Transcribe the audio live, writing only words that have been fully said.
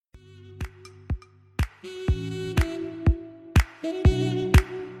Rise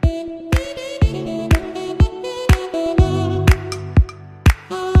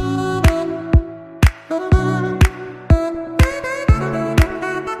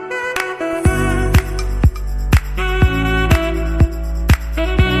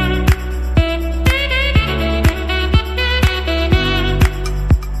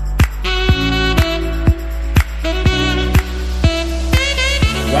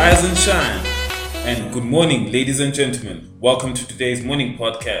and shine, and good morning, ladies and gentlemen. Welcome to today's morning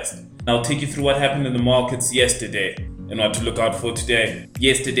podcast. I'll take you through what happened in the markets yesterday and what to look out for today.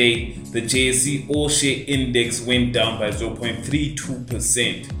 Yesterday, the JSE All Share Index went down by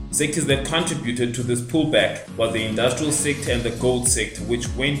 0.32%. Sectors that contributed to this pullback were the industrial sector and the gold sector, which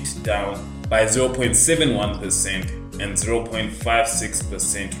went down by 0.71% and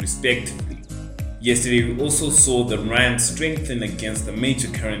 0.56% respectively. Yesterday, we also saw the rand strengthen against the major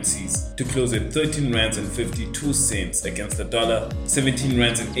currencies to close at 13 rands and 52 cents against the dollar, 17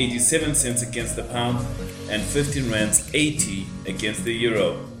 rands and 87 cents against the pound, and 15 rands 80 against the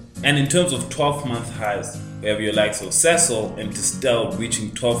euro. And in terms of 12-month highs, we have your likes of Sasol and Distel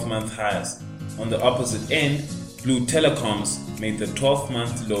reaching 12-month highs. On the opposite end, Blue Telecoms made the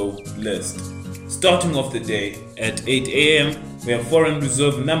 12-month low list. Starting off the day at 8 a.m., we have foreign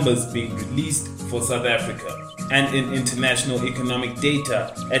reserve numbers being released for South Africa. And in international economic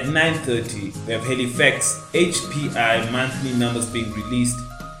data at 9:30, we have Halifax HPI monthly numbers being released.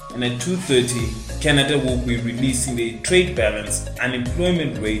 And at 2:30, Canada will be releasing the trade balance,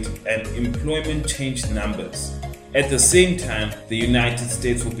 unemployment rate, and employment change numbers. At the same time, the United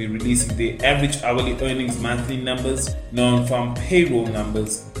States will be releasing the average hourly earnings monthly numbers, non-farm payroll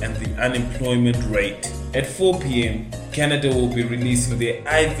numbers, and the unemployment rate. At 4 p.m., Canada will be releasing their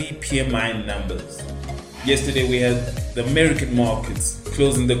IVPMI numbers. Yesterday we had the American markets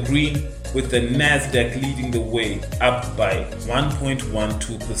closing the green with the Nasdaq leading the way up by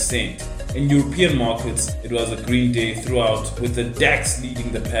 1.12%. In European markets, it was a green day throughout with the DAX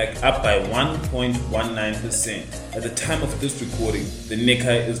leading the pack up by 1.19%. At the time of this recording, the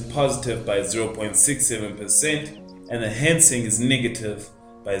Nikkei is positive by 0.67% and the Hang Seng is negative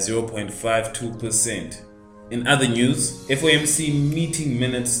by 0.52%. In other news, FOMC meeting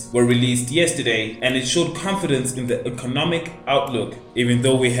minutes were released yesterday and it showed confidence in the economic outlook, even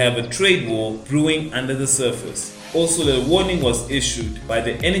though we have a trade war brewing under the surface. Also, a warning was issued by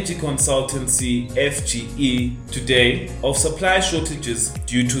the energy consultancy FGE today of supply shortages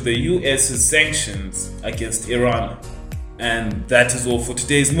due to the US's sanctions against Iran. And that is all for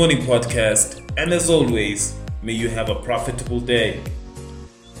today's morning podcast. And as always, may you have a profitable day.